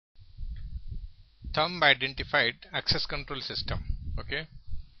thumb identified access control system. Okay,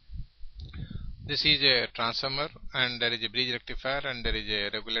 this is a transformer and there is a bridge rectifier and there is a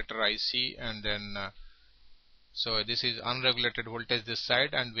regulator IC, and then so this is unregulated voltage this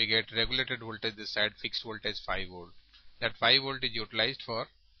side and we get regulated voltage this side, fixed voltage 5 volt. That 5 volt is utilized for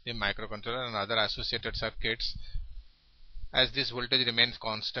the microcontroller and other associated circuits, as this voltage remains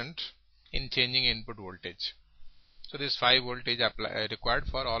constant in changing input voltage. So this 5 volt is required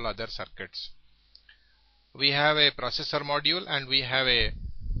for all other circuits. We have a processor module and we have a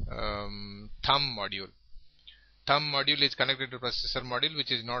thumb module. Thumb module is connected to processor module,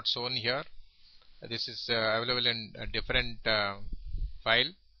 which is not shown here. This is available in a different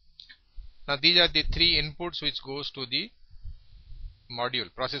file. Now these are the three inputs which goes to the module,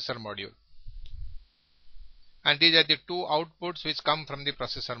 processor module, and these are the two outputs which come from the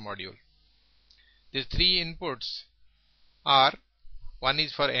processor module. These three inputs are, one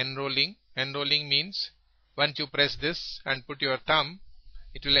is for enrolling. Enrolling means once you press this and put your thumb,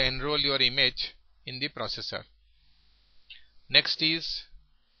 it will enroll your image in the processor. Next is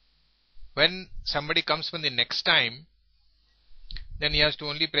when somebody comes from the next time, then he has to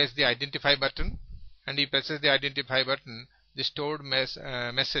only press the identify button, and he presses the identify button, the stored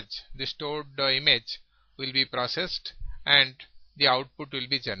message, the stored image will be processed and the output will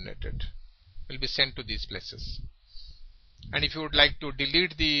be generated, will be sent to these places. And if you would like to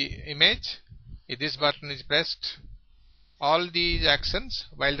delete the image, if this button is pressed, all these actions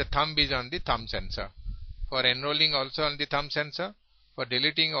while the thumb is on the thumb sensor. For enrolling also on the thumb sensor, for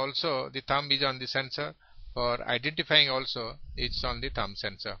deleting also the thumb is on the sensor, for identifying also it's on the thumb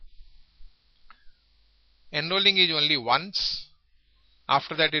sensor. Enrolling is only once.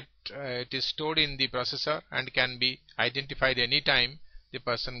 After that it is stored in the processor and can be identified anytime the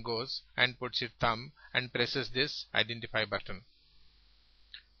person goes and puts his thumb and presses this identify button.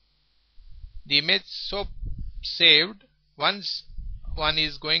 The image so saved, once one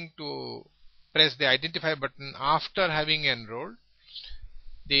is going to press the identify button after having enrolled,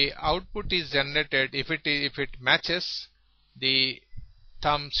 the output is generated. If it matches the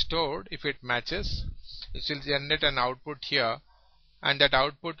thumb stored, if it matches, it will generate an output here, and that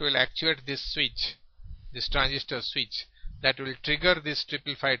output will actuate this switch, this transistor switch, that will trigger this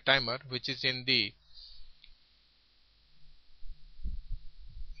 555 timer, which is in the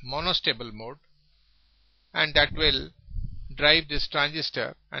monostable mode, and that will drive this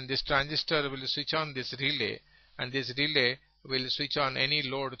transistor, and this transistor will switch on this relay, and this relay will switch on any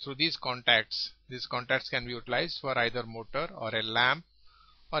load through these contacts. These contacts can be utilized for either motor or a lamp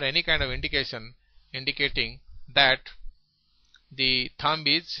or any kind of indication indicating that the thumb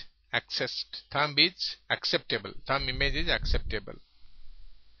is accessed, thumb is acceptable, thumb image is acceptable.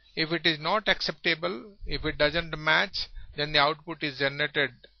 If it is not acceptable, if it doesn't match, then the output is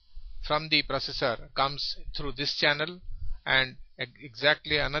generated from the processor, comes through this channel, and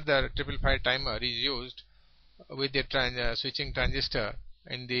exactly another 555 timer is used with the switching transistor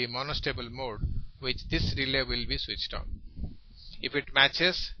in the monostable mode, which this relay will be switched on. If it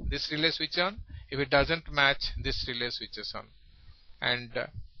matches, this relay switch on. If it doesn't match, this relay switches on. And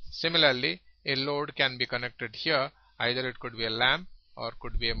similarly, a load can be connected here. Either it could be a lamp or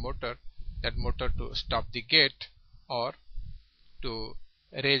could be a motor. That motor to stop the gate or to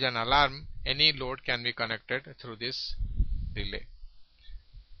raise an alarm. Any load can be connected through this relay.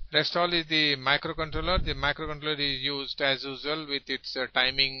 Rest all is the microcontroller. The microcontroller is used as usual with its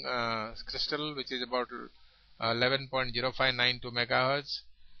timing crystal, which is about 11.0592 megahertz,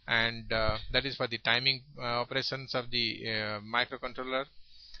 and that is for the timing operations of the microcontroller.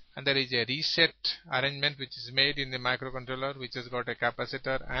 And there is a reset arrangement which is made in the microcontroller, which has got a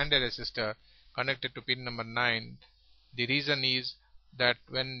capacitor and a resistor connected to pin number 9. The reason is that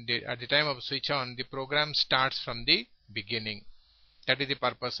when at the time of switch on, the program starts from the beginning. That is the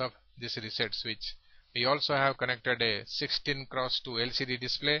purpose of this reset switch. We also have connected a 16x2 LCD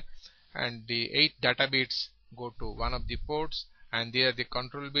display, and the 8 data bits go to one of the ports, and there are the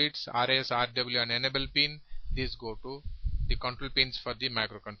control bits RS, RW and enable pin. These go to the control pins for the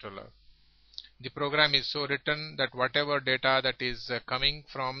microcontroller. The program is so written that whatever data that is coming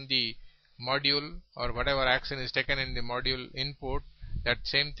from the module or whatever action is taken in the module input, that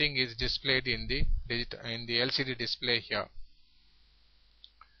same thing is displayed in the LCD display here.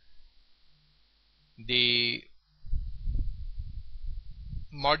 The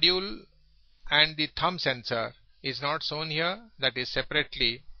module and the thumb sensor is not shown here. That is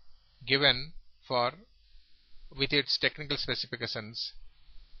separately given for with its technical specifications,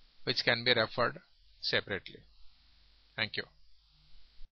 which can be referred separately. Thank you.